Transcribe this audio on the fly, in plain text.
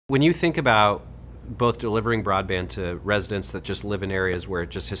When you think about both delivering broadband to residents that just live in areas where it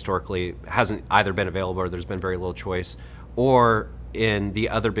just historically hasn't either been available or there's been very little choice, or in the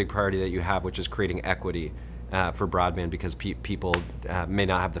other big priority that you have, which is creating equity for broadband because people may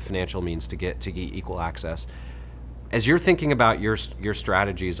not have the financial means to get equal access. As you're thinking about your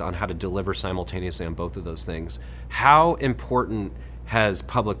strategies on how to deliver simultaneously on both of those things, how important has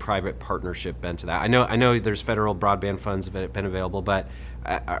public-private partnership been to that? I know there's federal broadband funds that have been available, but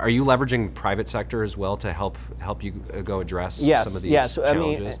are you leveraging private sector as well to help you go address some of these challenges? I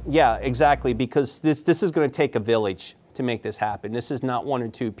mean, yeah, exactly, because this is going to take a village to make this happen. This is not one or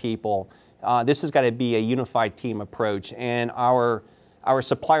two people. This has got to be a unified team approach, and our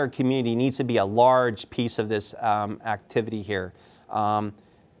supplier community needs to be a large piece of this activity here.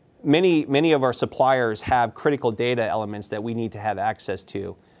 Many of our suppliers have critical data elements that we need to have access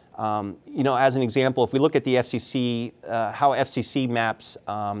to. You know, as an example, if we look at the FCC, how FCC maps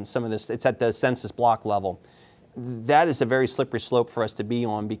some of this, it's at the census block level. That is a very slippery slope for us to be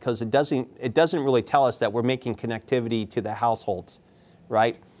on because it doesn't really tell us that we're making connectivity to the households,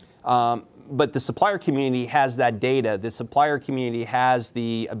 right? But the supplier community has that data. The supplier community has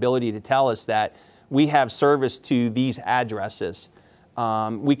the ability to tell us that we have service to these addresses.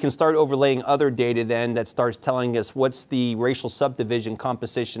 We can start overlaying other data then that starts telling us what's the racial subdivision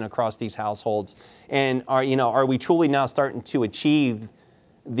composition across these households, and are we truly now starting to achieve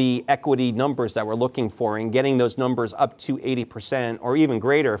the equity numbers that we're looking for and getting those numbers up to 80% or even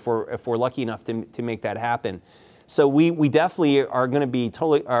greater if we're lucky enough to make that happen. So we definitely are going to be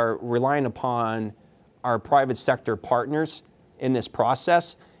totally relying upon our private sector partners in this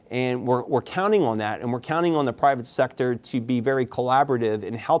process. And we're counting on that, and we're counting on the private sector to be very collaborative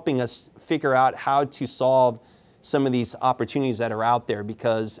in helping us figure out how to solve some of these opportunities that are out there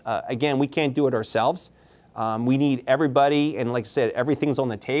because, again, we can't do it ourselves. We need everybody, and like I said, everything's on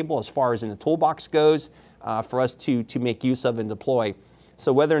the table as far as in the toolbox goes for us to make use of and deploy.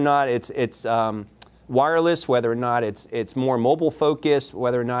 So whether or not it's wireless, whether or not it's more mobile focused,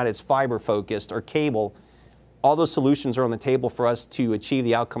 whether or not it's fiber focused or cable, all those solutions are on the table for us to achieve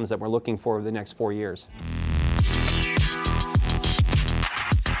the outcomes that we're looking for over the next 4 years.